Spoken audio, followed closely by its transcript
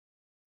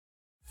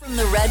From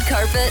the red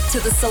carpet to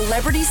the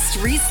celebrity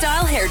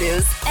street-style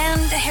hairdos and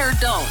hair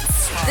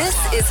don'ts, this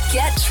is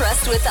Get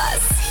Dressed with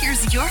Us.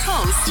 Here's your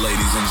host, ladies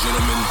and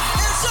gentlemen,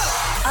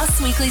 Us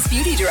Weekly's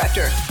beauty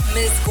director,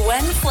 Ms.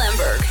 Gwen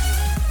Flamberg.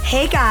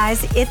 Hey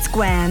guys, it's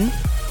Gwen,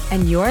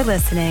 and you're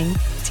listening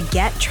to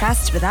Get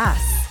Dressed with Us.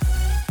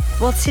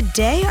 Well,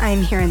 today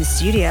I'm here in the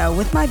studio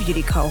with my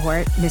beauty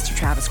cohort, Mr.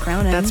 Travis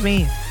Cronin. That's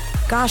me.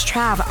 Gosh,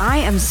 Trav, I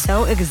am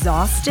so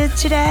exhausted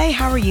today.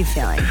 How are you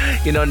feeling?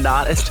 You know,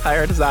 not as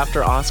tired as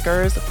after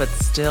Oscars, but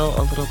still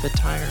a little bit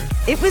tired.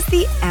 It was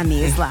the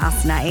Emmys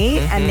last night,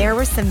 and there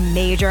was some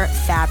major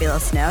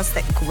fabulousness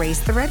that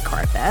graced the red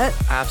carpet.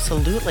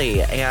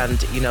 Absolutely.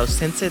 And, you know,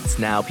 since it's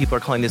now, people are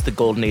calling this the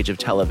golden age of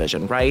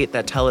television, right?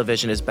 That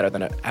television is better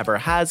than it ever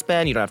has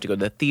been. You don't have to go to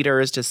the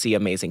theaters to see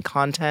amazing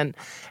content.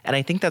 And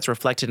I think that's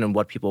reflected in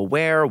what people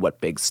wear,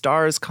 what big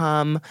stars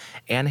come,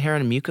 and hair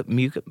and makeup.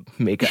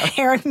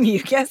 Hair and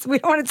mucus. We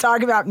don't want to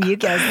talk about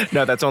mucus.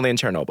 No, that's only in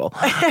Chernobyl.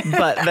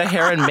 But the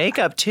hair and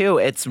makeup, too,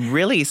 it's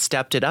really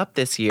stepped it up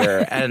this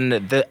year. And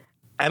the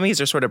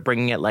Emmys are sort of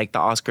bringing it like the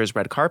Oscars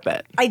red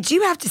carpet. I do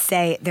have to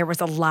say there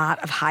was a lot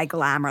of high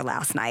glamour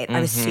last night. I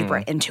was super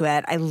into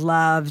it. I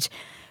loved,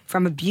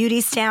 from a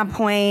beauty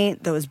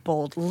standpoint, those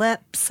bold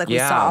lips. Like we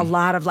saw a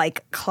lot of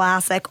like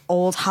classic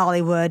old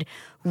Hollywood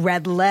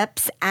red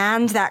lips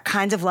and that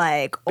kind of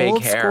like big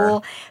old hair.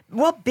 school.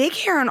 Well, big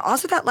hair and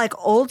also that like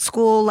old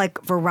school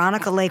like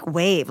Veronica Lake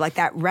wave, like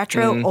that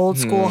retro old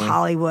school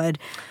Hollywood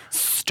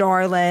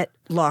starlet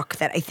look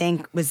that I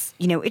think was,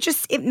 you know,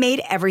 it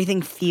made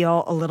everything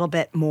feel a little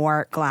bit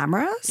more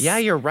glamorous. Yeah,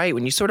 you're right.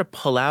 When you sort of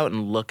pull out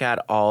and look at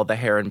all the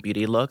hair and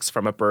beauty looks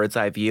from a bird's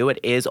eye view, it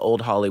is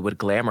old Hollywood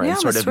glamour and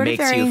sort of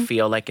makes you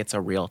feel like it's a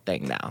real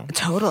thing now.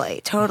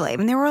 Totally. I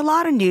mean, there were a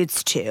lot of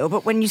nudes too,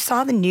 but when you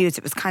saw the nudes,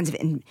 it was kind of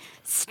in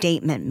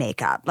statement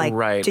makeup. Like,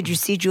 did you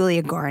see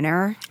Julia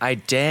Garner? I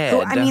did.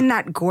 Who, I mean,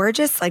 that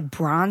gorgeous, like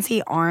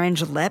bronzy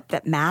orange lip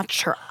that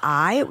matched her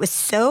eye. It was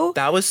so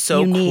That was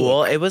so unique.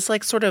 cool. It was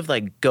like sort of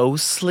like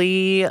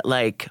ghostly,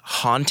 like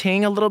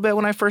haunting a little bit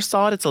when I first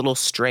saw it. It's a little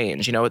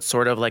strange. You know, it's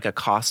sort of like a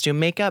costume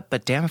makeup,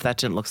 but damn if that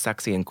didn't look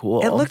sexy and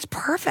cool. It looked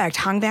perfect.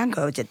 Hung Van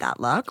Gogh did that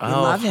look. We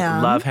love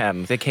him. Love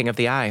him. The king of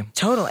the eye.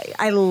 Totally.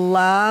 I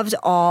loved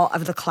all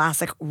of the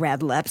classic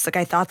red lips. Like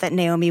I thought that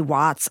Naomi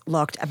Watts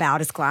looked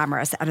about as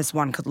glamorous as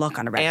one could look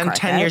on a red carpet. And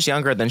 10 years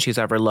younger than she's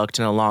ever looked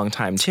in a long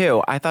time,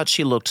 too. I thought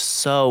she looked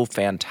so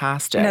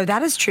fantastic. No,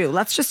 that is true.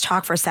 Let's just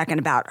talk for a second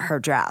about her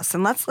dress.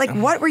 And let's, like,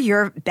 what were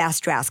your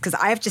best dress? Because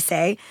I have to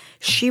say,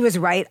 she was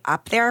right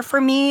up there for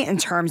me in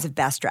terms of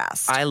best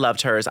dressed. I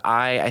loved hers.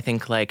 I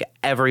think, like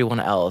everyone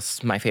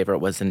else, my favorite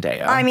was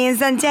Zendaya. I mean,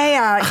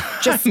 Zendaya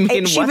just,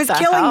 she was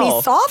killing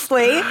me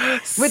softly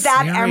with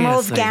that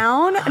emerald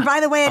gown. And by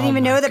the way, I didn't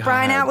even know that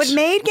Brian Atwood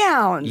made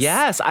gowns.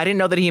 Yes, I didn't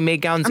know that he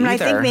made gowns either. I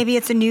think maybe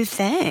it's a new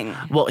thing.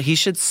 Well, he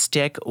should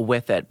stick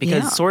with it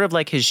because sort of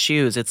like his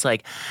shoes, it's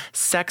like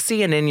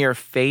sexy and in your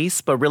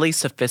face, but really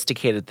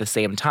sophisticated at the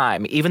same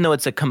time. Even though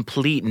it's a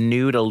complete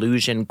nude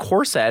illusion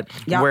corset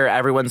where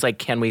everyone's like,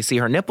 can we see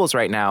her nipples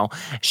right now?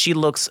 She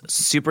looks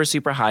super,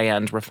 super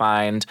high-end,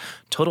 refined,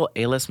 total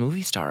A-list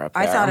movie star up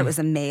there. I thought it was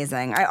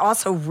amazing. I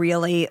also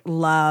really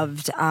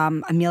loved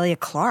Amelia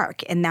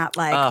Clark in that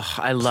like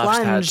I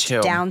loved that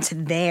too. Down to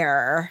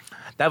there.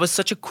 That was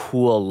such a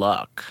cool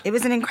look. It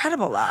was an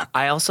incredible look.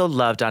 I also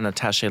loved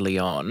Natasha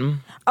Lyonne.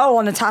 Oh,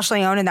 well, Natasha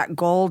Lyonne in that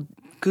gold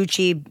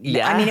Gucci.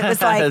 Yes. I mean,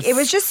 it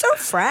was just so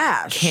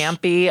fresh.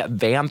 Campy,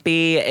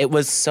 vampy. It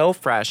was so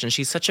fresh. And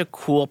she's such a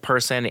cool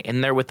person in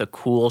there with a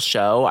cool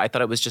show. I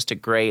thought it was just a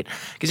great,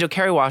 because, you know,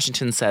 Kerry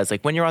Washington says,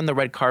 like, when you're on the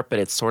red carpet,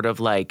 it's sort of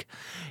like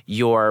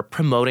you're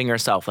promoting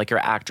yourself, like your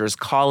actor's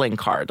calling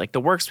card. Like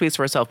the work speaks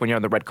for herself when you're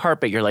on the red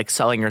carpet, you're like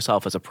selling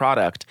yourself as a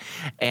product.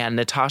 And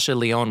Natasha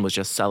Lyonne was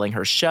just selling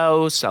her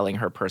show, selling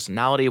her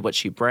personality, what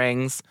she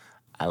brings.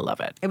 I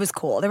love it. It was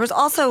cool. There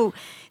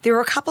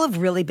were a couple of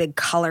really big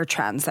color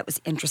trends that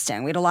was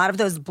interesting. We had a lot of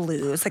those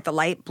blues, like the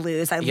light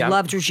blues. I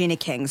loved Regina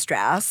King's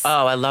dress.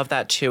 Oh, I love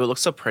that too. It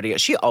looks so pretty.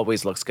 She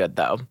always looks good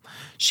though.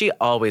 She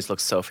always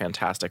looks so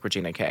fantastic,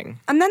 Regina King.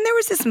 And then there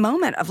was this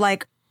moment of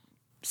like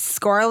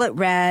scarlet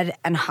red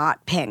and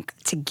hot pink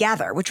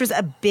together, which was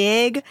a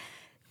big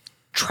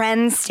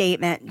trend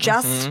statement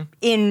just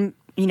in,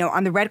 you know,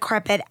 on the red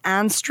carpet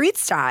and street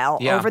style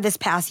over this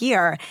past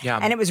year. Yeah.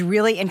 And it was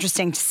really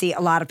interesting to see a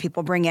lot of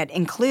people bring it,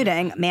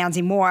 including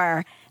Mandy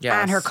Moore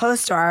and her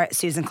co-star,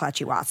 Susan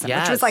Kelechi Watson,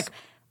 which was like,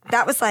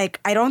 that was like,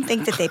 I don't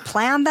think that they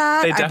planned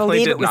that. They I definitely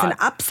believe did it was not. an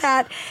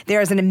upset.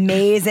 There's an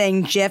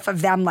amazing gif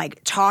of them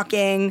like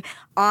talking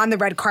on the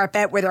red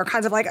carpet where they're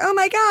kind of like, oh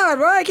my God,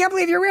 well, I can't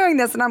believe you're wearing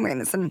this and I'm wearing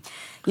this. And,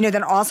 you know,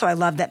 then also I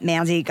love that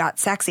Mandy got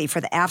sexy for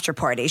the after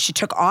party. She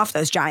took off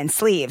those giant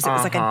sleeves. It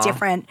was like a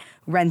different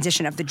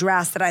rendition of the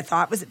dress that I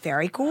thought was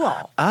very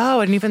cool. Oh,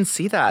 I didn't even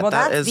see that. Well,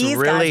 that that's is these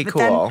really guys.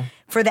 But cool. then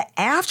for the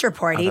after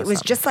party, it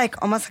was just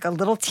like almost like a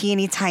little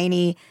teeny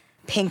tiny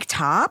pink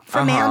top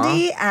for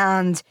Mandy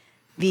and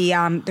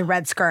the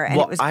red skirt. And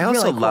well, it was I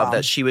also really cool. love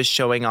that she was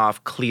showing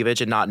off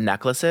cleavage and not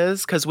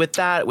necklaces. Because with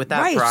that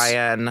Right.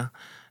 Brian,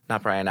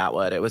 not Brian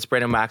Atwood. It was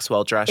Brandon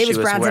Maxwell dress It was she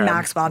was Brandon wearing.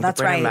 Maxwell, that's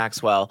Brandon right.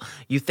 Maxwell.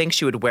 You think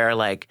she would wear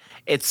like,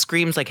 it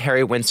screams like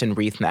Harry Winston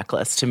wreath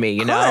necklace to me,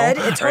 you know?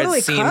 It totally or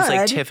it seems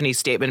like could. Tiffany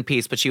statement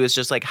piece, but she was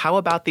just like, how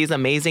about these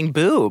amazing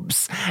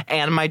boobs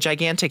and my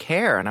gigantic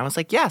hair? And I was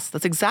like, yes,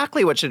 that's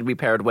exactly what should be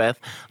paired with.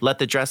 Let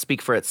the dress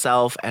speak for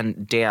itself.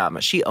 And damn,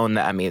 she owned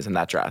the Emmys in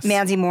that dress.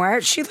 Mandy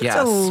Moore, she looked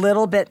a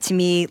little bit to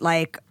me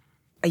like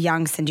a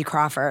young Cindy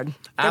Crawford.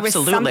 There was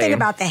something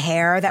about the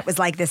hair that was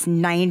like this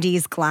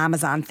 90s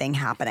glamazon thing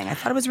happening. I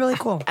thought it was really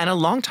cool. And a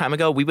long time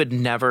ago, we would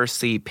never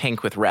see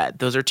pink with red.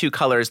 Those are two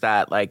colors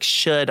that like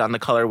should on the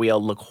color wheel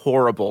look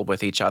horrible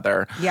with each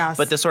other. Yes.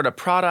 But the sort of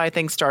Prada, I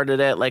think, started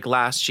it like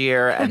last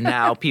year, and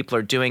now people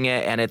are doing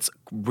it, and it's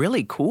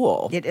really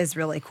cool. It is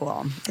really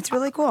cool. It's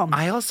really cool.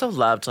 I also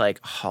loved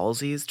like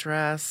Halsey's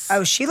dress.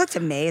 Oh, she looked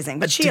amazing,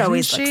 but she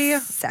always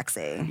looks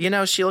sexy. You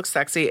know, she looks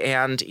sexy,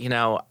 and you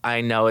know,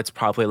 I know it's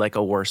probably like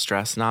a worst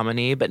dress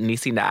nominee, but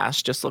Niecy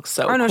Nash just looks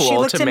so cool she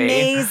looked to me.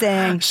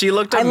 amazing. She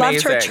looked amazing. I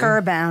loved her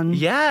turban.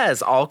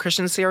 Yes, all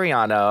Christian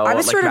Siriano, I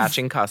was like sort of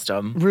matching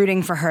custom.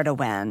 rooting for her to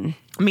win.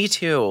 Me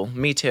too.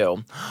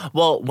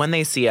 Well, When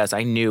They See Us,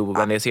 I knew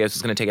When They See Us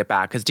was going to take it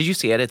back. Because did you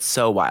see it? It's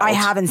so wild. I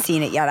haven't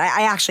seen it yet.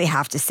 I actually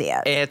have to see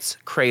it. It's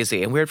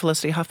crazy. And weird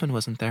Felicity Huffman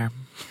wasn't there.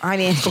 I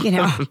mean, you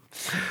know,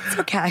 it's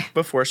okay.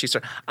 Before she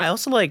started. I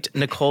also liked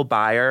Nicole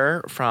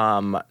Byer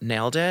from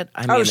Nailed It.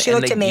 I mean, she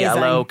looked the amazing.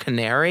 Yellow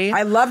canary.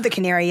 I love the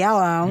canary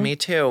yellow. Me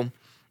too.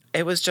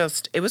 It was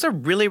a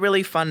really,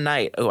 really fun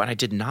night. Oh, and I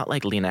did not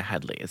like Lena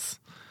Headey's.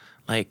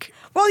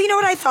 Well, you know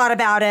what I thought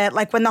about it?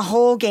 Like when the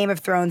whole Game of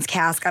Thrones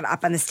cast got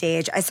up on the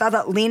stage, I thought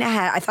that Lena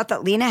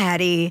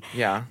Headey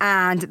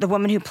and the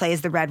woman who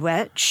plays the Red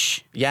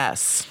Witch,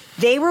 yes,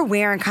 they were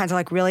wearing kind of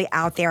like really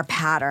out there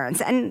patterns.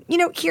 And, you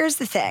know, here's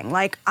the thing.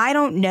 Like, I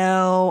don't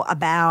know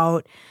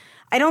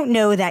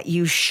that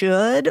you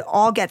should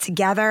all get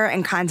together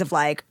and kind of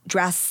like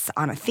dress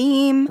on a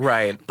theme.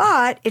 Right.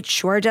 But it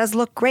sure does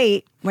look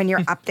great when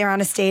you're up there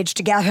on a stage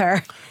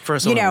together. For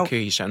some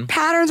occasion.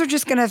 Patterns are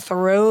just going to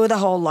throw the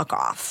whole look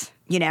off.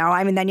 You know,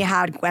 I mean, then you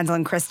had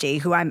Gwendolyn Christie,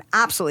 who I'm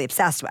absolutely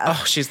obsessed with.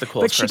 Oh, she's the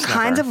coolest person But she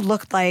kind ever. of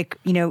looked like,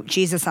 you know,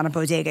 Jesus on a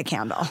bodega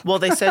candle. Well,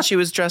 they said she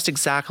was dressed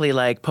exactly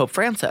like Pope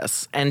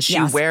Francis. And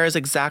she wears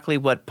exactly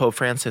what Pope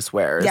Francis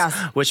wears. Yes.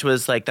 Which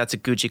was like, that's a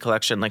Gucci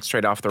collection, like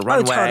straight off the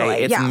runway. Totally.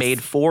 It's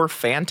made for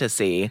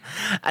fantasy.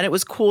 And it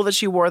was cool that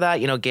she wore that.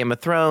 You know, Game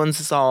of Thrones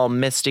is all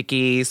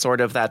mysticky,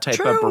 sort of that type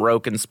of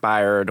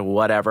Baroque-inspired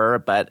whatever.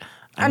 But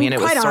I mean, it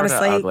was quite sort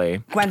honestly, of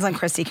ugly. Gwendolyn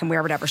Christie can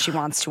wear whatever she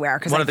wants to wear.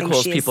 One of the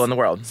coolest people in the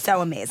world. So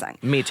amazing.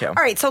 Me too. All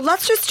right, so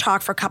let's just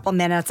talk for a couple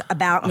minutes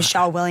about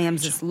Michelle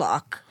Williams'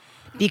 look.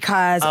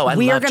 Because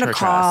we are going to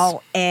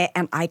call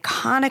an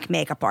iconic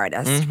makeup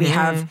artist. Mm-hmm. We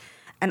have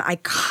an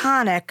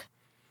iconic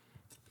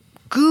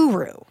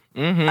guru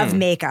of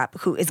makeup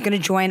who is going to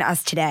join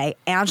us today,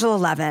 Angela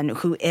Levin,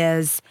 who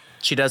is...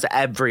 She does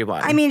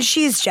everyone. I mean,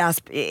 she's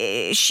just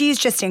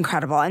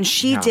incredible. And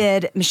she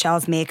did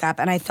Michelle's makeup,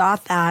 and I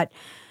thought that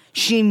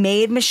she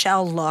made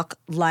Michelle look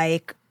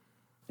like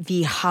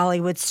the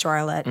Hollywood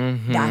starlet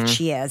that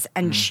she is.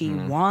 And she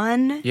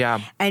won.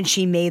 Yeah. And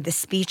she made the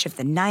speech of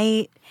the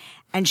night.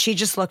 And she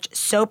just looked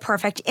so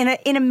perfect in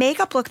a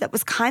makeup look that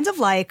was kind of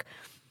like,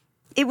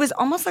 it was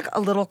almost like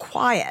a little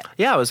quiet.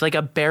 Yeah, it was like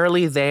a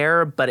barely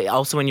there, but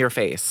also in your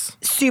face.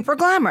 Super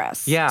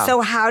glamorous. Yeah.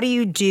 So how do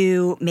you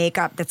do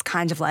makeup that's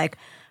kind of like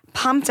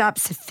pumped up,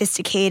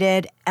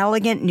 sophisticated,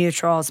 elegant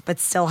neutrals, but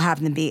still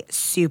have them be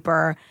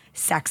super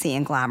sexy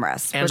and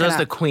glamorous? Angela's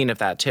the queen of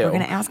that too. We're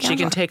gonna ask She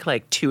Angela. can take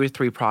like 2 or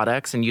 3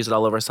 products and use it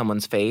all over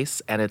someone's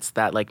face, and it's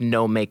that like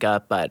no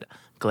makeup but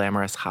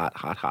glamorous, hot.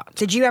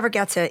 Did you ever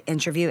get to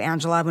interview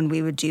Angela when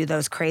we would do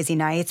those crazy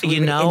nights? When we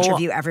would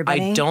interview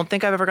everybody? I don't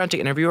think I've ever gotten to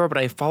interview her, but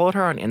I followed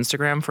her on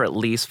Instagram for at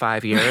least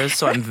 5 years,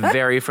 so I'm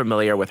very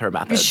familiar with her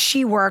methods.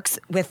 She works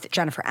with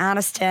Jennifer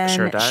Aniston.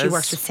 Sure does. She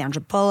works with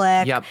Sandra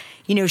Bullock. Yep.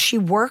 You know, she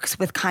works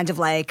with kind of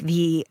like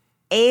the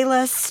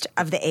A-list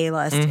of the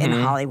A-list in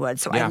Hollywood.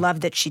 So I love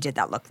that she did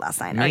that look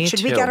last night. All right,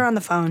 should we get her on the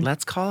phone?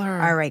 Let's call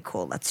her. All right,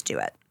 cool. Let's do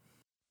it.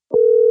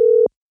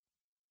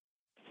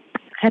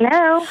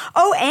 Hello.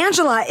 Oh,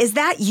 Angela, is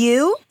that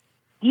you?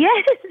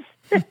 Yes.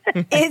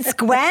 It's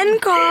Gwen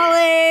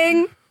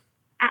calling.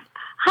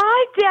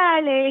 Hi,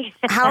 darling.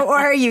 How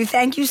are you?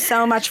 Thank you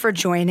so much for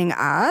joining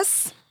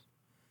us.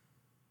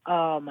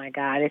 Oh my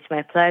God, it's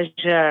my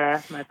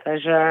pleasure. My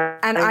pleasure.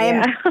 And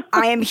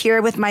I am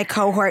here with my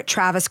cohort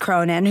Travis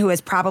Cronin, who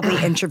has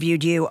probably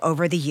interviewed you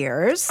over the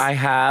years. I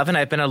have, and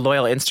I've been a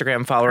loyal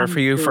Instagram follower for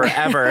you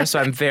forever, so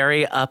I'm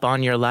very up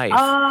on your life.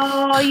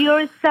 Oh,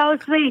 you're so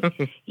sweet.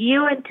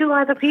 You and 2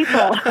 other people.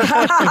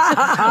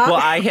 Well,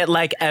 I hit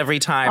like every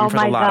time for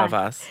the lot of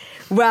us.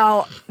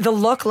 Well, the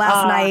look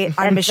last night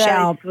on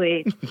Michelle,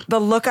 very sweet.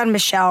 The look on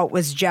Michelle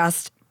was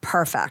just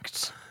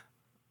perfect.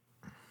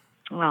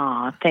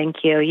 Oh,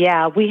 thank you.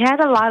 Yeah, we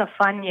had a lot of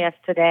fun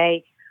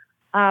yesterday.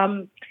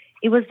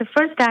 It was the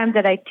first time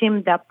that I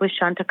teamed up with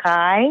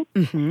Chantakai,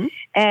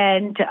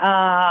 and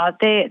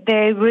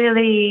they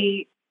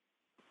really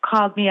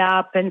called me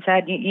up and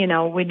said, you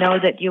know, we know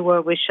that you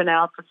were with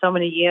Chanel for so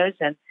many years,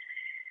 and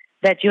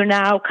that you're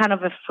now kind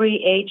of a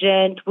free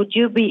agent. Would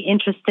you be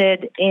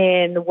interested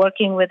in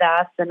working with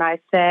us? And I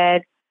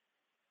said,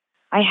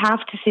 I have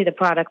to see the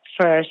product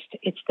first.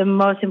 It's the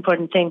most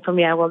important thing for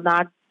me. I will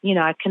not,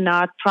 I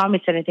cannot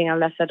promise anything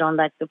unless I don't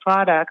like the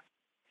product.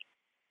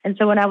 And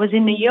so when I was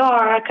in New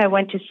York, I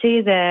went to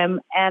see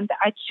them, and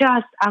I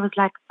was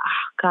like,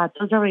 oh, God,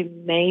 those are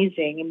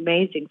amazing,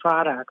 amazing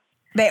products.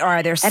 They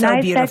are. They're so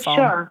beautiful. And I said,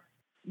 sure.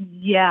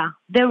 Yeah,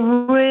 they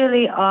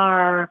really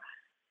are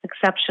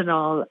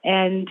exceptional.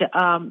 And,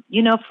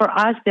 for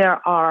us, there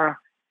are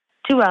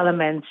two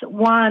elements.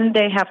 One,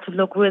 they have to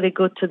look really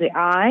good to the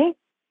eye.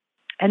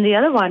 And the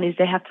other one is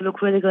they have to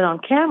look really good on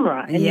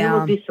camera. And you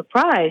will be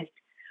surprised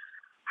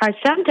how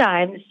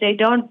sometimes they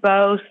don't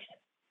both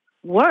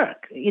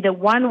work. Either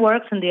one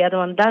works and the other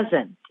one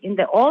doesn't. In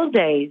the old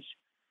days,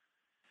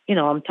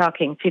 I'm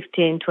talking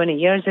 15, 20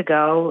 years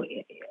ago,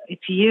 if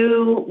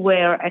you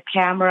were a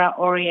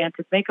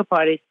camera-oriented makeup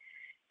artist,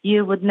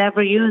 you would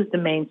never use the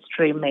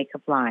mainstream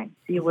makeup line.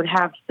 You would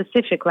have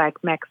specific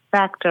like Max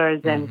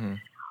Factors and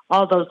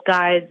all those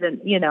guys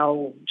and,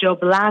 Joe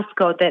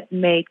Belasco that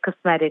made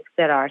cosmetics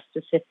that are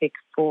specific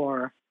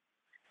for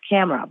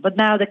camera. But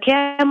now the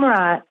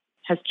camera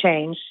has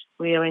changed.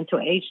 We are into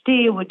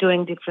HD. We're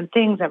doing different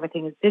things.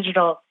 Everything is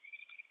digital.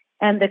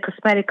 And the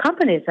cosmetic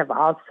companies have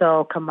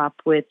also come up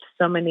with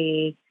so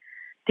many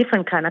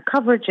different kind of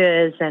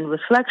coverages and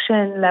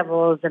reflection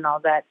levels and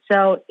all that.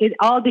 So it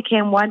all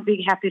became one big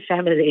happy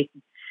family.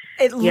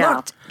 It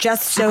looked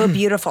just so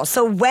beautiful.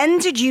 So when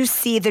did you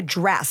see the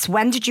dress?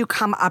 When did you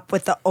come up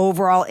with the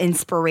overall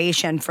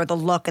inspiration for the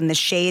look and the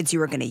shades you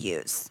were going to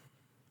use?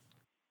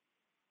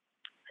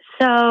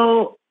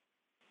 So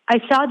I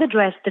saw the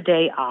dress the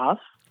day of.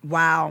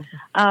 Wow.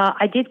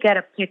 I did get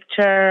a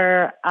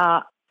picture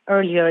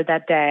earlier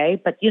that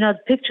day, but the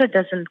picture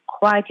doesn't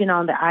quite,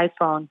 on the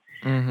iPhone,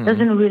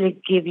 doesn't really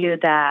give you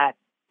that,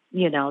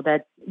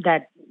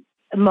 that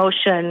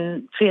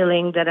emotion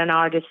feeling that an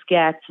artist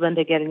gets when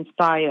they get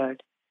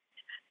inspired.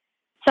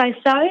 So I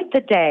saw it the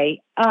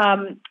day.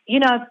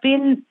 I've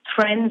been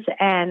friends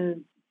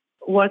and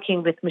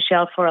working with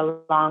Michelle for a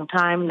long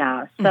time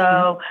now,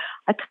 so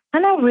I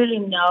kind of really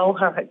know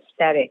her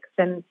aesthetics,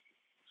 and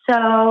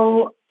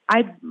so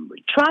I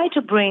try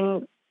to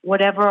bring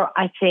whatever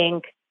I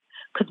think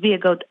could be a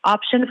good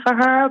option for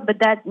her, but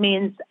that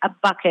means a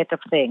bucket of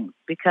things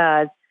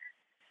because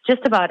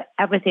just about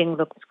everything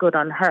looks good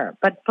on her.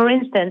 But for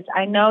instance,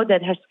 I know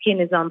that her skin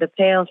is on the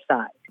pale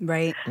side.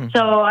 Right.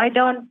 So I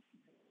don't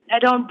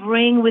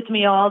bring with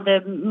me all the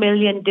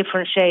million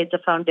different shades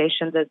of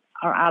foundation that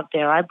are out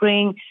there. I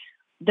bring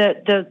the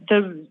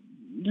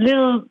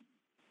little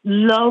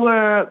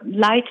lower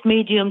light,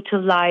 medium to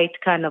light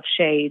kind of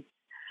shades.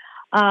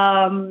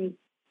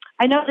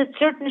 I know that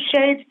certain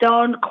shades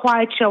don't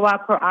quite show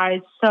up her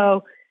eyes,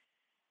 so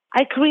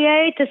I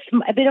create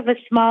a bit of a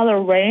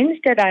smaller range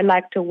that I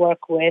like to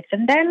work with.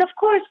 And then, of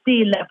course,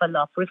 the level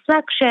of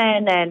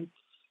reflection. And,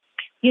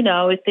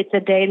 if it's a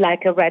day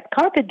like a red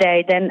carpet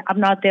day, then I'm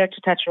not there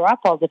to touch her up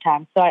all the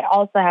time. So I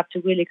also have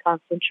to really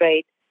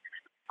concentrate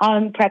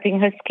on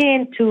prepping her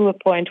skin to a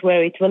point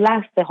where it will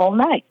last the whole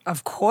night.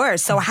 Of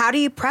course. So how do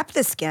you prep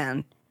the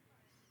skin?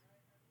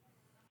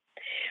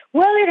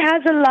 Well, it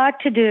has a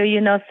lot to do.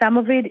 Some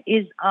of it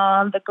is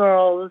on the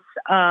girls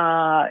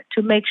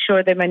to make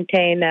sure they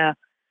maintain a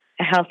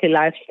healthy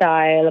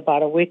lifestyle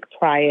about a week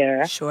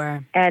prior.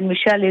 Sure. And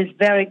Michelle is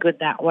very good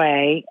that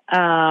way.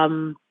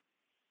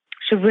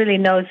 She really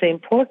knows the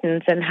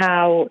importance and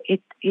how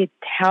it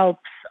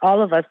helps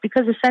all of us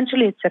because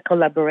essentially it's a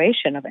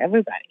collaboration of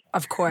everybody.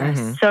 Of course.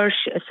 So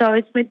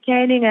it's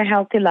maintaining a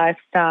healthy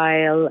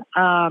lifestyle.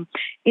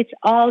 It's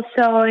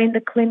also in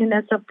the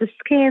cleanliness of the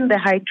skin, the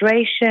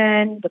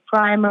hydration, the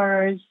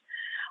primers,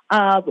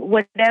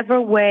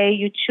 whatever way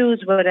you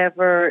choose,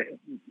 whatever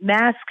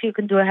mask you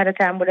can do ahead of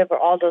time, whatever,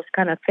 all those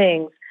kind of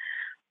things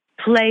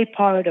play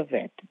part of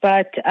it.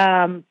 But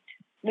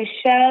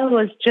Michelle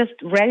was just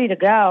ready to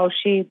go.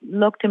 She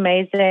looked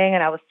amazing,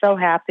 and I was so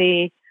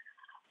happy.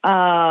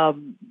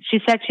 She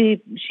said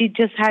she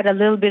just had a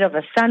little bit of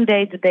a sun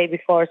day the day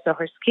before, so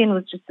her skin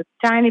was just a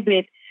tiny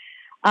bit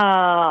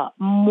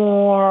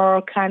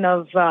more kind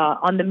of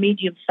on the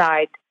medium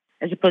side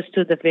as opposed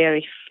to the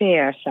very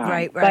fair side.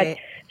 Right. But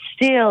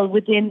still,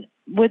 within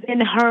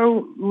her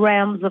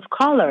realms of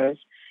colors,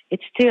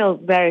 it's still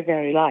very,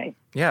 very light.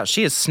 Yeah,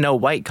 she is Snow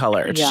White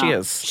colored.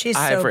 Yeah. She's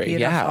ivory. so beautiful.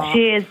 Yeah.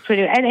 She is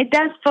pretty, and it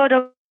does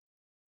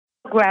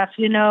photograph.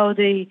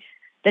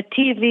 The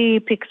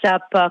TV picks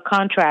up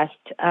contrast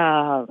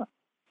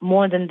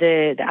more than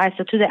the eye.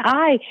 So to the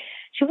eye,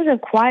 she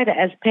wasn't quite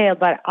as pale,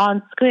 but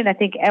on screen, I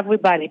think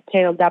everybody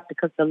paled up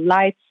because the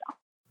lights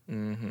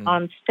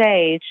on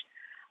stage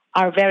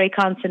are very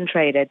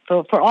concentrated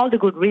for all the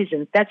good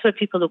reasons. That's why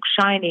people look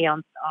shiny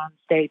on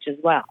stage as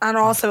well. And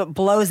also it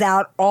blows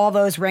out all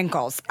those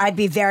wrinkles. I'd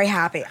be very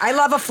happy. I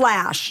love a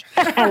flash.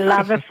 I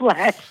love a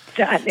flash,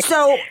 darling.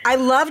 So I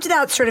loved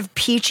that sort of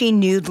peachy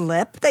nude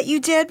lip that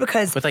you did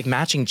because... With like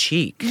matching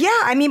cheek.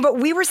 Yeah, but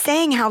we were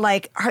saying how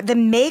like the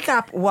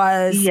makeup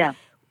was... Yeah.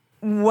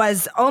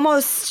 was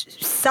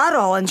almost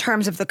subtle in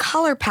terms of the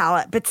color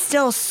palette, but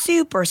still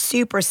super,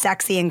 super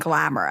sexy and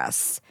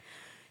glamorous.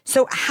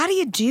 So how do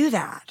you do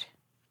that?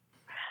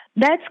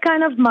 That's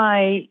kind of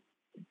my,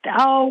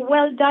 oh,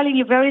 well, darling,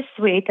 you're very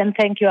sweet, and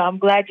thank you. I'm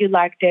glad you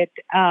liked it.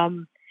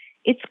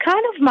 It's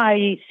kind of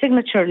my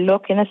signature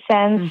look in a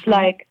sense.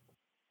 Like,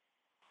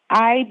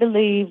 I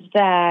believe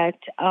that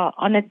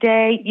on a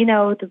day,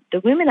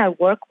 the women I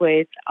work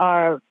with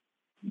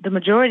the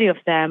majority of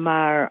them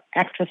are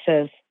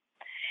actresses.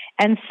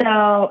 And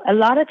so a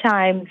lot of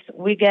times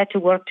we get to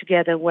work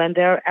together when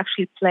they're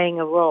actually playing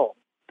a role.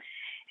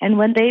 And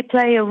when they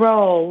play a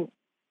role,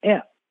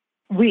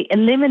 we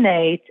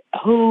eliminate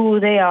who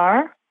they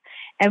are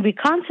and we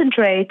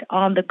concentrate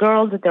on the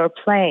girl that they're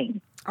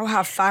playing. Oh,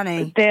 how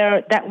funny.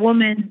 That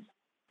woman's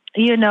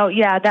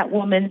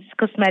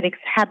cosmetics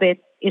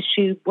habit. Is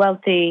she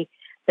wealthy?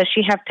 Does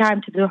she have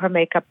time to do her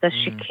makeup? Does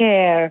she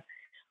care?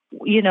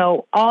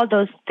 All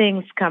those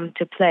things come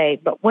to play.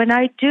 But when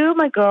I do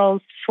my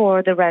girls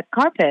for the red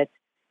carpet,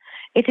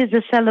 it is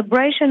a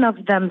celebration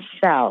of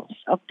themselves,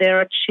 of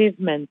their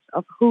achievements,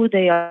 of who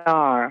they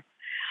are,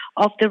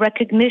 of the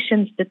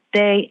recognitions that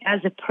they as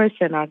a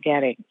person are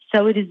getting.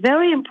 So it is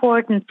very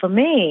important for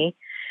me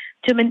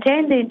to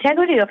maintain the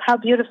integrity of how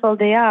beautiful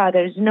they are.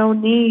 There's no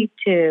need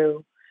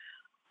to,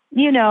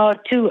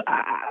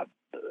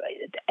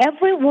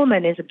 every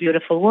woman is a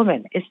beautiful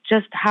woman. It's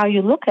just how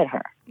you look at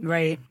her.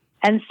 Right.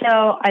 And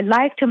so I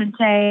like to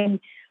maintain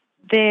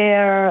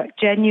their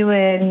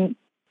genuine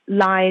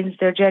lines,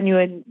 their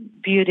genuine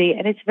beauty.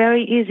 And it's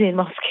very easy in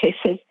most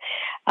cases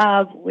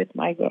with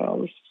my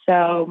girls.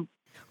 So,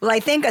 well, I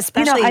think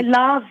especially... I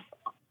love...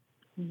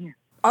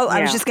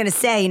 I was just going to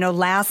say,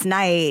 last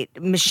night,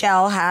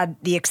 Michelle had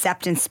the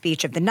acceptance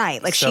speech of the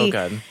night. Like so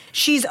good.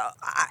 She's,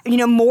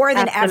 more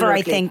than Absolutely. ever,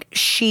 I think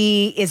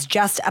she is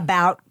just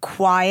about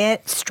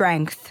quiet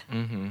strength.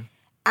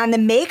 And the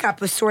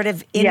makeup was sort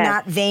of in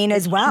that vein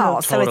as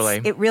well. So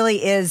it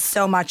really is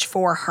so much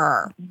for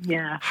her.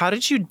 Yeah. How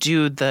did you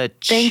do the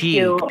Thank cheek?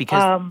 you.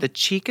 Because the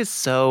cheek is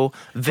so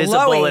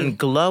visible and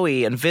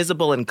glowy and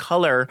visible in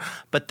color,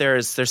 but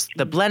there's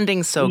the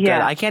blending so good.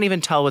 I can't even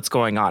tell what's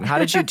going on. How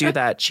did you do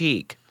that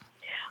cheek?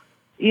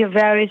 You're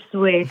very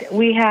sweet.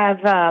 We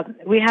have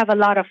a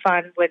lot of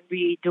fun when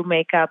we do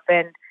makeup,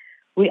 and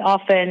we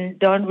often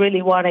don't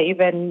really want to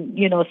even,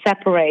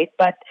 separate,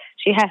 but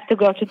she has to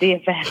go to the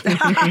event.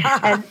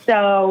 And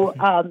so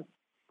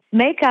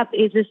makeup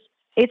it's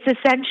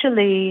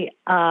essentially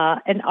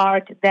an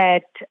art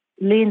that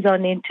leans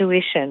on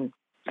intuition.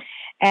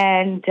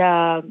 And,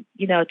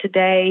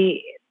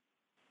 today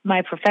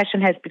my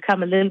profession has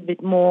become a little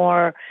bit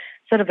more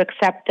sort of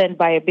accepted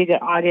by a bigger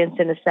audience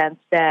in the sense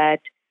that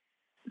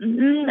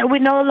we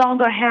no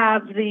longer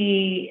have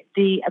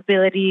the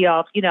ability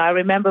of, I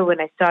remember when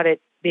I started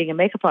being a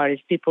makeup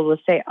artist, people will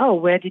say, oh,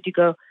 where did you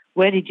go?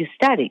 Where did you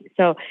study?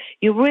 So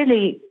you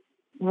really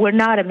were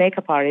not a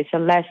makeup artist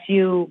unless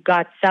you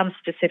got some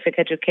specific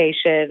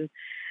education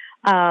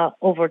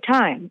over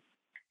time.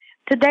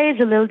 Today is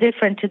a little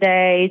different.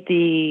 Today,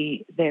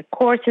 the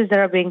courses that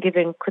are being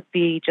given could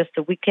be just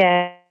a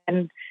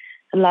weekend.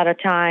 A lot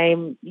of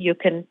time you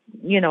can,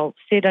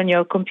 sit on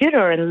your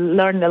computer and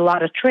learn a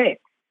lot of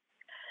tricks.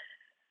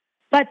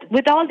 But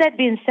with all that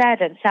being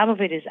said, and some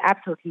of it is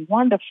absolutely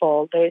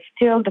wonderful, there is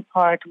still the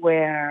part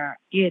where,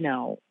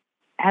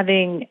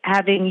 having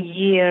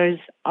years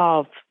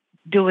of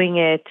doing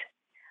it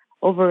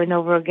over and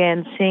over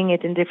again, seeing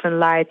it in different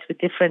lights with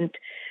different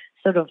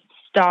sort of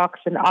stocks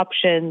and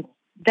options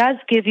does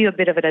give you a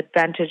bit of an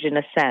advantage in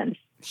a sense.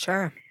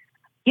 Sure.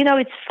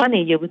 It's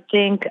funny. You would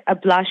think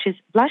blush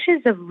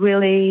is a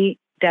really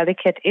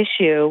delicate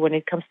issue when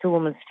it comes to a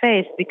woman's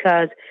face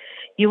because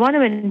you want to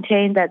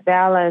maintain that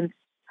balance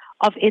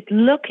of it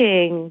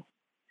looking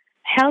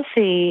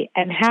healthy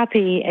and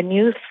happy and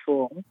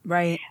youthful.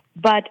 Right.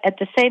 But at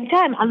the same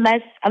time,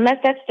 unless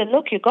that's the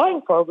look you're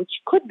going for, which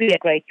could be a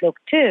great look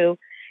too,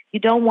 you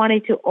don't want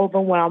it to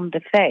overwhelm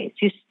the face.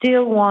 You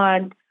still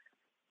want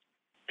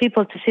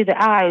people to see the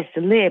eyes,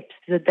 the lips,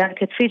 the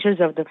delicate features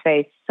of the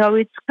face. So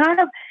it's kind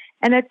of,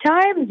 and at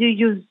times you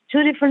use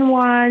two different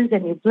ones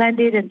and you blend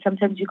it, and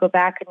sometimes you go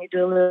back and you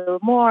do a little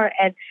more.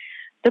 And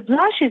the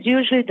blush is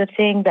usually the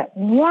thing that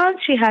once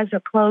she has her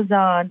clothes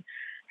on,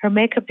 her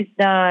makeup is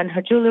done,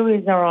 her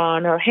jewelry are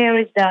on, her hair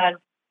is done,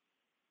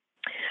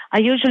 I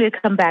usually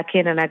come back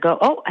in and I go,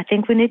 oh, I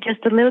think we need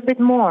just a little bit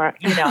more,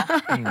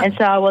 And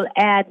so I will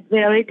add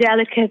very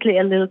delicately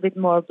a little bit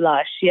more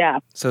blush, yeah.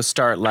 So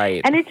start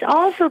light. And it's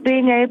also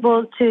being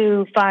able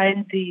to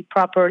find the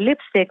proper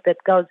lipstick that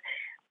goes,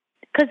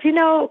 because,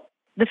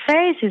 the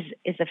face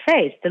is a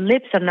face. The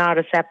lips are not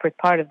a separate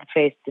part of the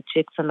face. The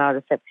cheeks are not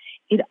a separate.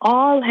 It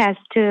all has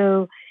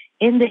to,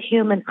 in the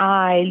human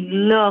eye,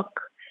 look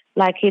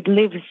like it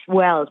lives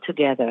well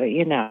together,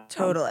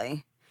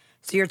 Totally.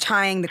 So you're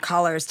tying the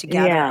colors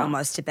together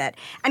almost a bit.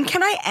 And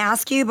can I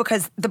ask you,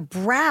 because the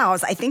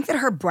brows, I think that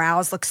her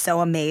brows look so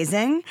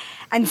amazing.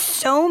 And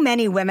so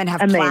many women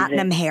have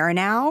platinum hair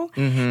now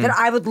that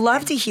I would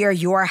love to hear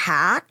your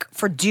hack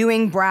for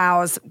doing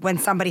brows when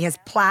somebody has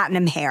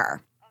platinum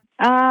hair.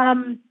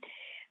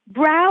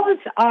 Brows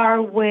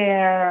are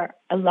where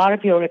a lot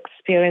of your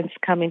experience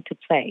come into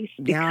place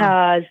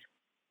because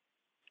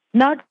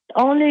not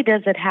only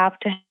does it have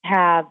to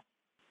have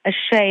a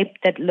shape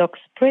that looks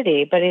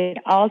pretty, but it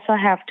also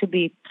have to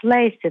be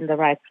placed in the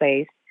right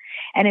place.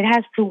 And it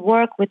has to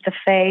work with the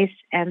face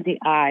and the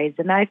eyes.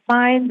 And I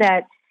find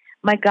that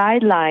my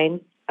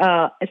guideline,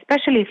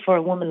 especially for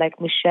a woman like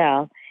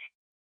Michelle,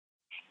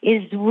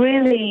 is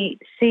really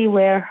see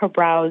where her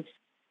brows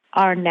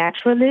are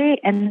naturally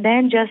and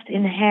then just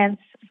enhance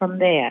from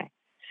there.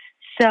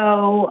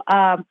 So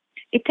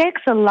it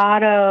takes a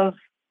lot of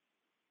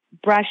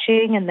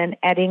brushing and then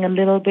adding a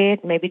little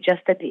bit, maybe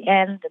just at the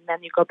end, and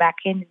then you go back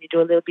in and you do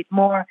a little bit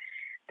more.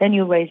 Then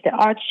you raise the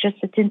arch just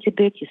a teensy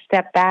bit, you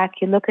step back,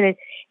 you look at it.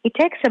 It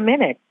takes a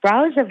minute.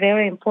 Brows are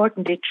very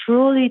important. They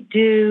truly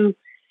do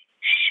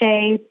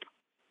shape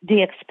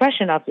the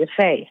expression of your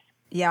face.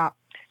 Yeah.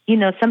 You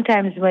know,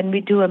 sometimes when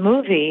we do a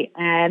movie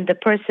and the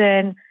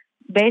person,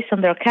 based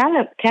on their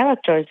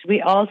characters,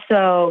 we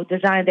also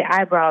design the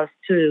eyebrows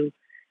to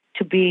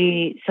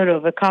be sort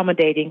of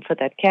accommodating for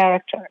that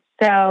character.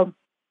 So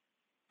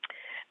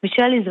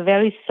Michelle is a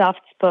very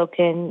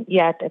soft-spoken,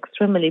 yet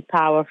extremely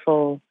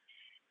powerful,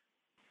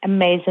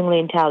 amazingly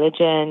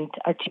intelligent,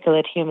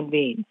 articulate human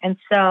being. And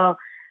so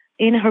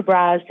in her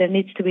brows, there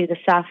needs to be the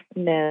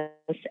softness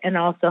and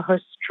also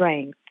her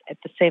strength at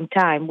the same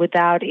time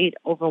without it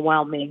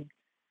overwhelming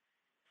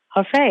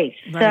her face.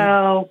 Right.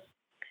 So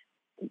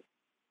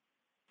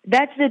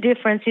that's the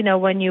difference, you know,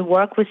 when you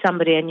work with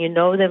somebody and you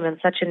know them on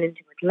such an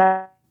intimate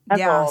level.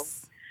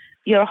 Yes.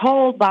 Your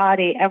whole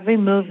body, every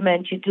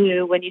movement you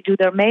do when you do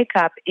their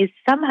makeup is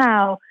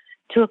somehow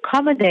to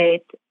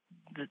accommodate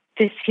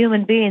this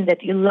human being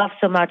that you love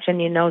so much and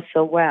you know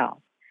so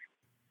well.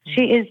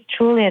 She is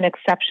truly an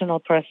exceptional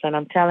person.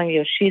 I'm telling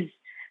you, she's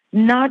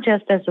not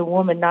just as a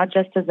woman, not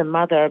just as a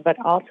mother, but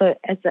also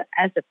as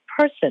a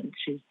person.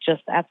 She's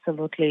just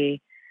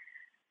absolutely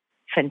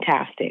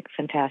fantastic.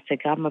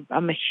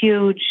 I'm a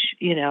huge,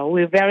 you know,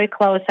 we're very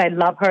close. I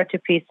love her to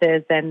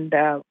pieces, and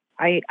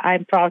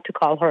I'm proud to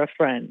call her a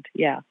friend.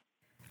 Yeah.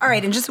 All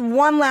right, and just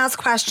one last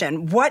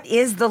question. What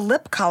is the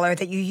lip color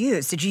that you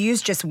use? Did you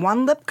use just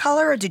one lip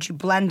color or did you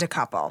blend a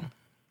couple?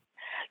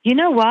 You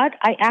know what?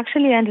 I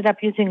actually ended up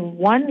using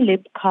one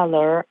lip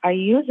color. I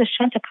use a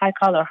Chantecaille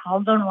color.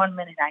 Hold on 1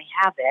 minute. I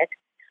have it.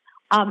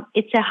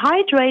 It's a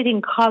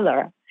hydrating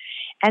color.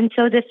 And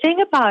so the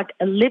thing about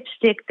a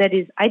lipstick that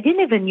is, I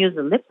didn't even use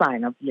a lip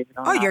liner, believe it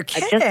or not. You're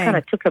kidding. I just kind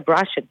of took a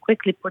brush and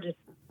quickly put it.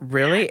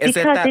 Really? Is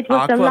because it that it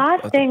was aqua? the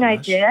last thing I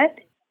blush? did.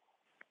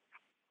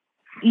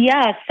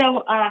 Yeah,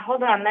 so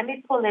hold on. Let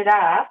me pull it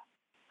up.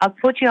 I'll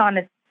put you on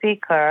a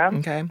speaker.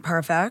 Okay.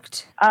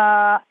 Perfect.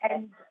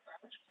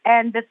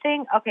 And the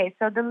thing, okay,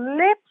 so the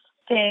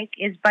lipstick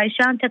is by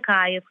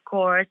Chantecaille, of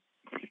course.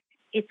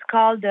 It's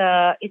called,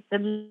 it's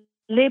the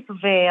lip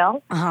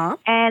veil. Uh-huh.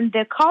 And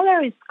the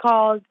color is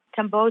called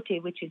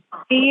Tamboti, which is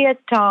T as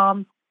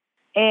Tom,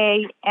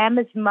 A, M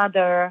as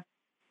Mother,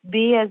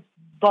 B as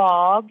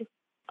Bob,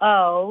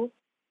 O,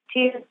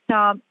 T as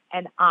Tom,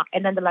 and I,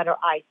 and then the letter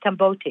I,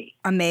 Tamboti.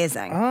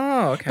 Amazing.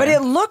 Oh, okay. But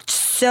it looked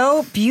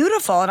so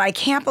beautiful, and I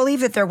can't believe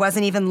that there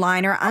wasn't even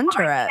liner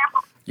under it.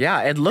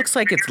 Yeah, it looks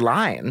like it's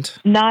lined.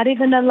 Not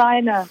even a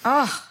liner.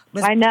 Oh, it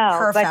was I know,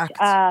 perfect.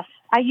 but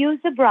I use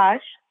a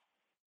brush.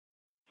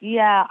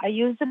 Yeah, I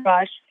use a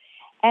brush.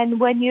 And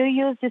when you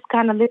use this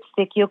kind of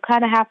lipstick, you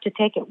kind of have to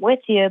take it with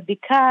you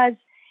because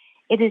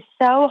it is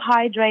so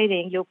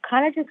hydrating. You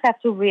kind of just have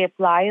to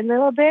reapply a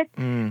little bit.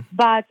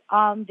 But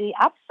the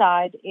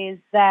upside is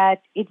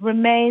that it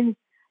remains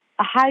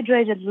a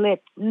hydrated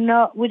lip.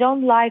 No, we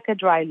don't like a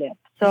dry lip.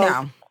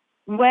 So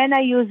when I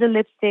use a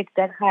lipstick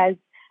that has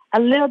a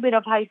little bit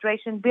of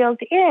hydration built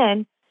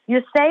in,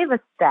 you save a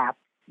step,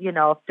 you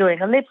know, of doing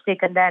a lipstick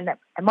and then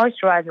a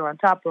moisturizer on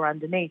top or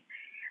underneath.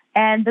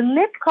 And the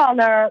lip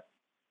color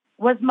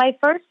was my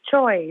first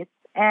choice.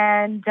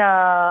 And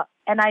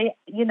I,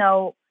 you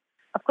know,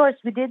 of course,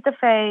 we did the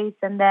face,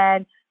 and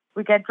then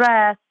we get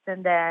dressed,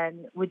 and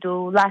then we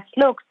do last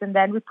looks, and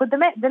then we put the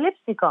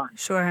lipstick on.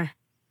 Sure.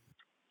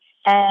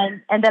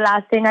 And the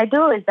last thing I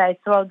do is I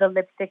throw the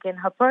lipstick in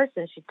her purse,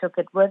 and she took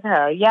it with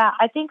her. Yeah,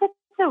 I think it's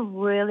a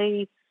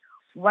really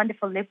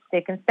wonderful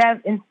lipstick.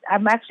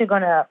 I'm actually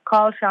going to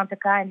call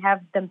Chantecaille and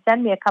have them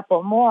send me a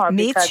couple more.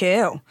 Me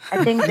too.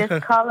 I think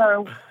this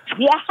color,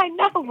 yeah, I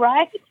know,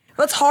 right?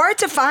 Well, it's hard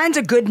to find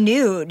a good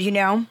nude, you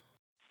know?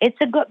 It's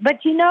a good,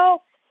 but you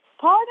know,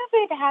 part of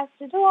it has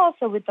to do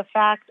also with the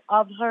fact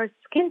of her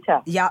skin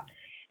tone. Yeah.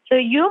 So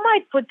you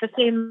might put the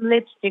same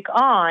lipstick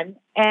on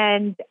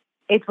and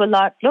it will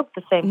not look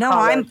the same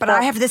color. But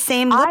I have the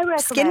same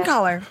skin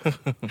color.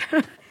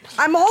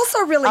 I'm also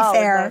really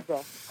fair.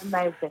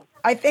 Amazing.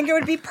 I think it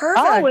would be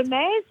perfect. Oh,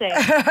 amazing.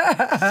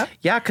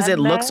 Yeah, because it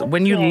looks,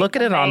 when you look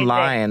at it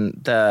online,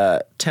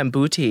 the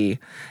Tamboti,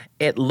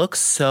 it looks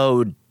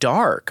so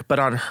dark, but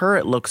on her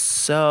it looks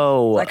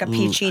so like a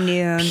peachy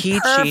nude. Peachy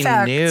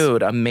Perfect.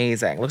 nude.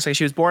 Amazing. Looks like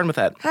she was born with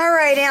it. All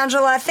right,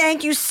 Angela,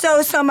 thank you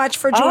so much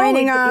for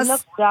joining us. It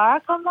looks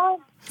dark on that?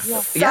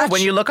 Yeah,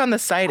 when you look on the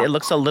site, it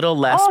looks a little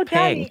less pink.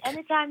 Daddy,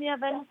 anytime you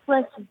have any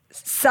questions.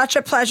 Such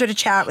a pleasure to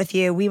chat with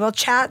you. We will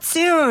chat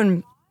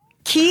soon.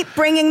 Keep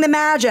bringing the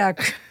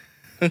magic.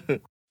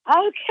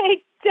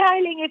 Okay,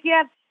 darling. If you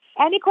have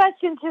any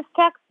questions, just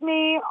text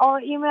me or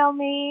email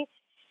me.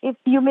 If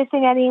you're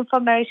missing any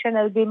information,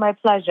 it'll be my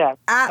pleasure.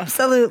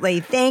 Absolutely.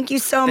 Thank you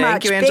so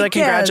much. Thank you, Angela. Big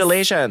kiss.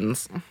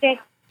 Congratulations. Bye.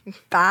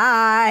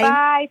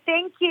 Bye.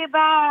 Thank you.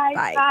 Bye.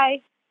 Bye.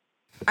 Bye.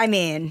 I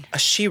mean,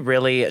 She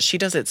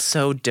does it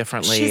so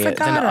differently She's a than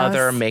goddess.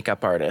 other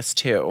makeup artists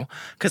too.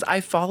 Because I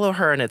follow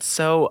her and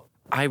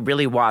I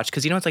really watch,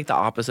 because it's like the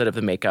opposite of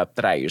the makeup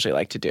that I usually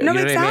like to do. No, you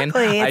know exactly.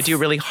 what I mean? I It's- do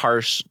really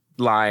harsh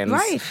lines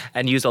Right.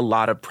 and use a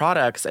lot of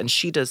products, and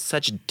she does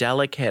such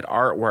delicate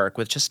artwork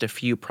with just a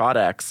few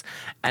products,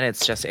 and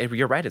it's just,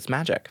 you're right, it's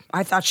magic.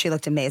 I thought she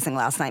looked amazing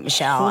last night,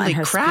 Michelle. Holy and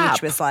her crap.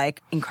 speech was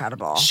like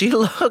incredible. She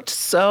looked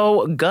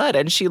so good,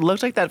 and she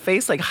looked like that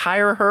face, like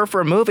hire her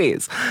for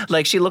movies.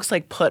 Like she looks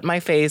like put my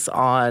face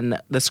on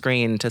the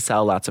screen to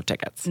sell lots of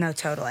tickets. No,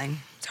 totally.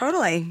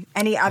 Totally.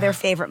 Any other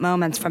favorite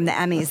moments from the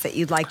Emmys that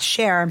you'd like to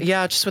share?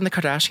 Yeah, just when the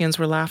Kardashians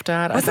were laughed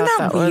at. Wasn't I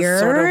thought that that was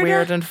sort of weird?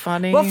 weird and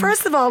funny. Well,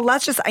 first of all,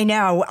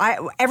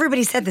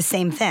 everybody said the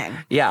same thing.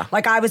 Yeah.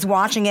 Like I was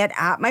watching it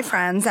at my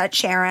friend's at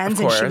Sharon's,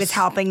 Of and she course. was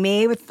helping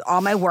me with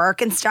all my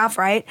work and stuff,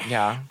 right?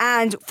 Yeah.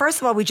 And first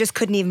of all, we just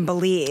couldn't even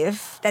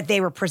believe that they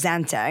were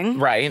presenting.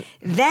 Right.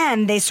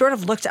 Then they sort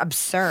of looked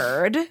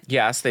absurd.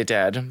 Yes, they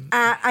did.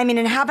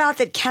 And how about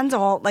that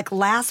Kendall, like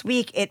last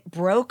week, it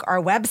broke our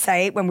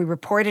website when we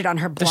reported on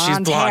her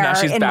blonde blonde, hair now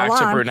she's in back to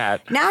Milan.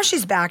 brunette. Now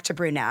she's back to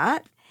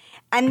brunette.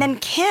 And then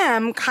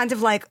Kim kind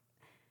of like,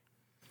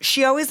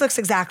 she always looks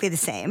exactly the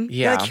same.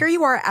 You're Yeah. like, here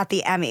you are at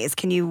the Emmys.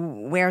 Can you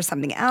wear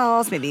something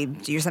else? Maybe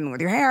do something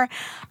with your hair.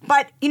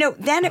 But,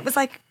 then it was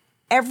like,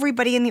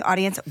 everybody in the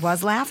audience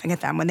was laughing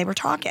at them when they were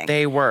talking.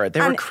 They were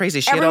And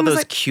crazy. She had all everyone was those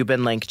like-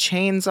 Cuban link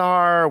chains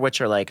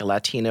which are like a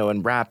Latino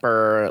and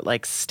rapper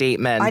like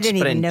statement. I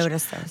didn't but even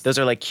notice those. Those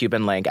are like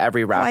Cuban link.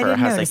 Every I rapper didn't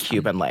has like notice them.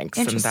 Cuban links,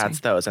 and Interesting. that's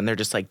those. And they're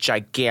just like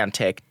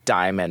gigantic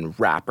diamond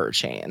rapper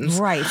chains.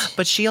 Right.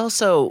 But she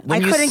also I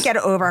couldn't get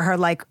over her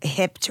like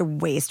hip to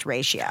waist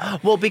ratio.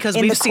 Well, because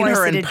in we've the seen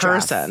her in corseted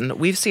dress. person.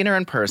 We've seen her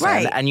in person,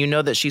 Right. and you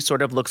know that she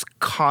sort of looks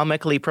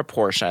comically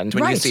proportioned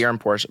when you Right. see her in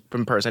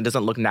person. It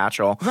doesn't look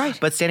natural. Right.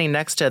 But standing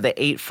next to the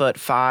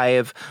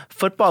 8'5"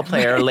 football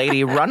player,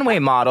 lady runway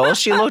model,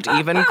 she looked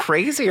even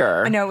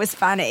crazier. I know, it was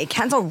funny.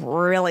 Kendall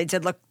really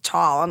did look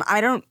tall, and I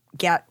don't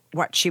get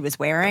what she was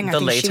wearing. I The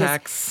think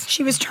latex.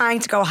 She was trying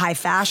to go high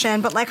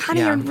fashion, but like, honey,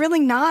 Yeah. you're really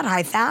not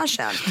high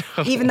fashion,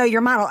 even though you're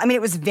model. I mean,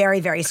 it was very,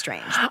 very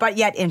strange, but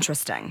yet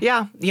interesting.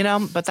 Yeah,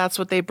 but that's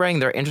what they bring.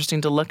 They're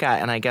interesting to look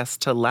at, and I guess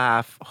to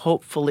laugh,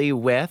 hopefully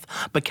with.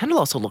 But Kendall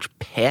also looked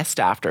pissed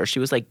after. She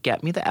was like,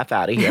 get me the F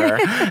out of here.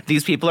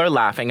 These people are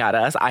laughing at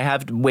us. I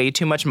have way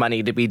too much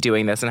money to be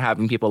doing this and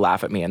having people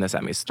laugh at me in this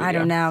Emmy studio. I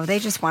don't know. They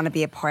just want to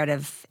be a part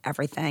of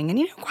everything. And,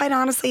 quite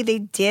honestly, they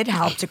did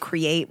help to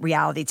create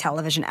reality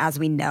television as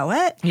we know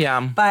it.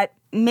 Yeah. But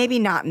maybe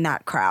not in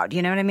that crowd.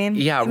 You know what I mean?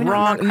 Yeah, Maybe not in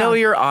wrong. that Know crowd.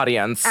 your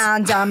audience.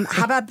 And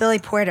how about Billy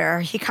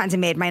Porter? He kind of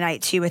made my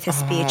night too with his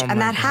speech.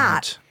 And that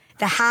hat.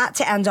 The hat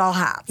to end all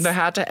hats. The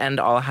hat to end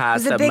all It hats.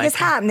 was the that biggest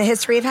Michael- hat in the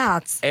history of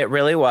hats. It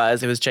really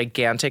was. It was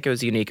gigantic. It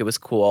was unique. It was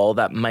cool.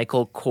 That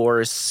Michael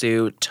Kors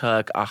suit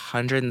took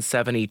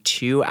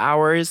 172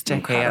 hours to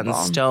Incredible.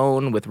 hand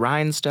stone with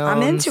rhinestones.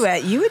 I'm into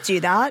it. You would do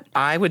that.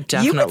 I would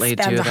definitely you would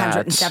spend do that.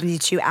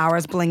 172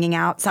 hours blinging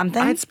out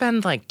something. I'd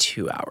spend like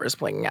 2 hours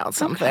blinging out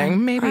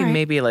something.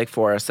 Maybe like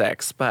 4 or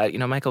 6. But,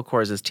 Michael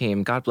Kors'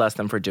 team, God bless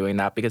them for doing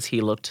that because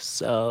he looked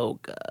so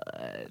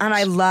good. And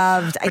I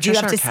loved, Patricia I do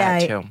have to Arquette,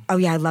 say, too. oh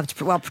yeah, I loved,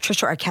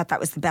 Patricia Arquette, that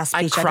was the best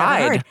I speech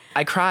I've ever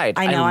heard. cried.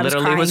 I know, I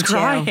literally was too.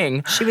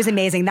 crying. She was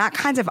amazing. That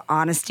kind of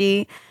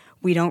honesty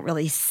we don't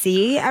really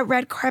see at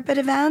red carpet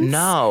events.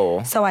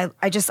 No. So I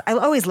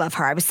always love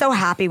her. I was so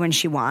happy when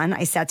she won.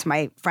 I said to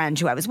my friend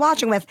who I was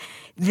watching with,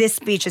 this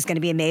speech is going to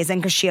be amazing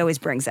because she always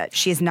brings it.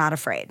 She is not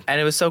afraid.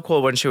 And it was so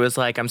cool when she was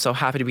like, I'm so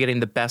happy to be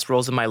getting the best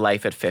roles in my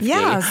life at 50.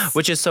 Yes.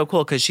 Which is so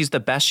cool because she's the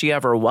best she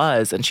ever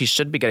was and she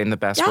should be getting the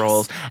best Yes.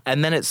 roles.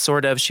 And then it's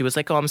sort of, she was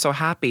like, oh, I'm so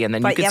happy. And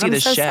then you But could yet see I'm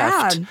the so shift.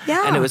 sad.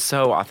 Yeah. And it was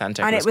so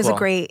authentic. And it was cool.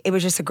 it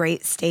was just a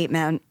great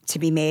statement to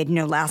be made.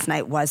 Last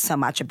night was so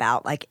much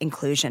about like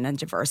inclusion and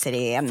diversity.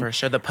 And For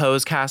sure. The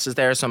Pose cast is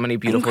there. So many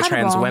beautiful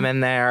Incredible. trans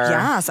women there.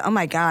 Yes. Oh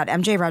my God.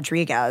 MJ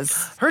Rodriguez.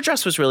 Her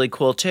dress was really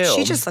cool too.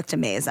 She just looked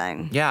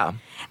amazing. Yeah.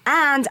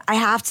 And I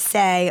have to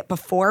say,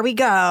 before we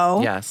go,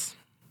 Yes.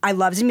 I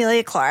loved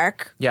Emilia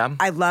Clarke. Yeah.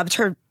 I loved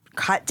her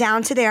cut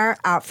down to their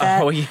outfit.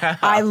 Oh, yeah.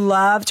 I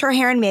loved her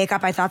hair and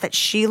makeup. I thought that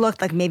she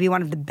looked like maybe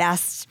one of the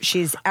best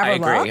she's ever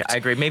looked. I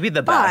agree. Maybe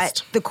the But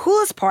best. the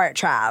coolest part,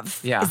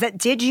 Trav, Yeah. is that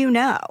did you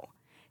know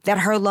that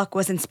her look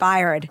was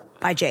inspired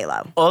by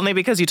J-Lo. Only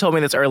because you told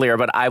me this earlier,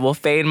 but I will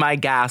feign my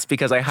gasp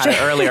because I had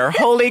it earlier.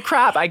 Holy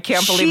crap, I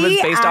can't believe it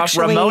was based off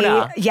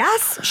Ramona.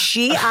 Yes,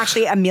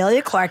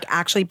 Amelia Clark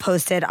actually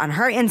posted on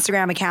her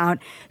Instagram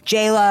account,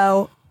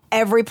 J-Lo,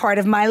 every part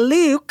of my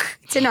look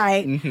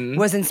tonight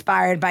was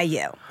inspired by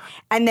you.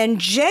 And then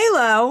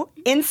J-Lo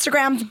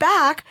Instagrammed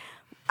back,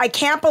 I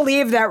can't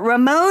believe that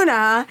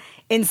Ramona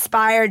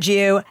inspired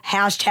you,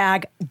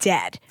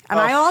 #dead. And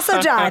I also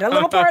died. A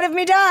little part of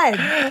me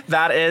died.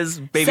 That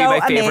is maybe my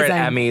favorite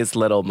Emmys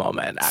little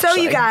moment, actually. So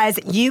you guys,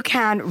 you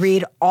can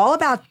read all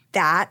about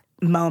that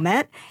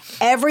moment,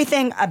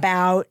 everything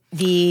about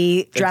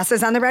the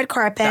dresses on the red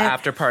carpet. The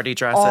after-party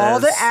dresses. All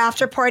the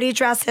after-party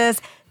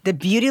dresses, the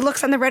beauty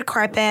looks on the red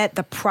carpet,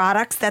 the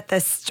products that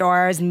the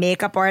stars,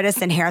 makeup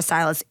artists, and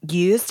hairstylists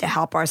use to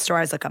help our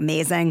stars look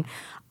amazing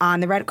on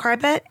the red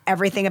carpet.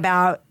 Everything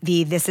about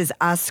the This Is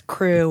Us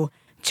crew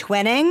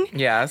twinning.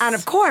 Yes. And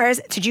of course,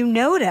 did you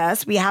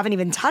notice, we haven't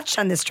even touched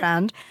on this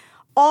trend,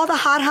 all the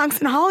hot hunks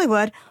in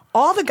Hollywood,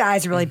 all the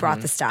guys really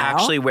brought the style.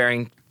 Actually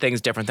wearing things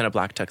different than a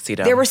black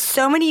tuxedo. There were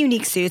so many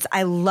unique suits.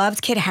 I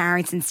loved Kit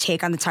Harington's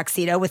take on the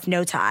tuxedo with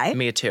no tie.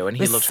 Me too, and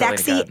he looked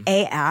sexy really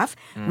good. AF.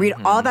 Read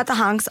all about the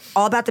hunks,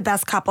 all about the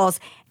best couples,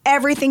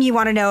 everything you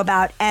want to know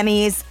about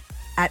Emmys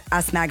at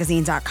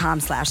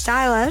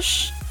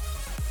usmagazine.com/stylish.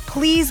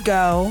 Please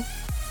go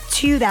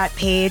to that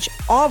page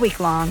all week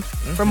long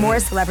for more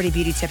celebrity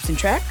beauty tips and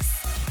tricks.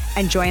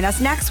 And join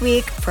us next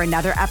week for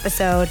another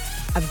episode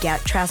of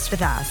Get Dressed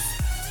with Us.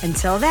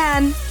 Until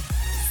then,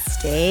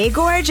 stay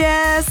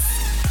gorgeous.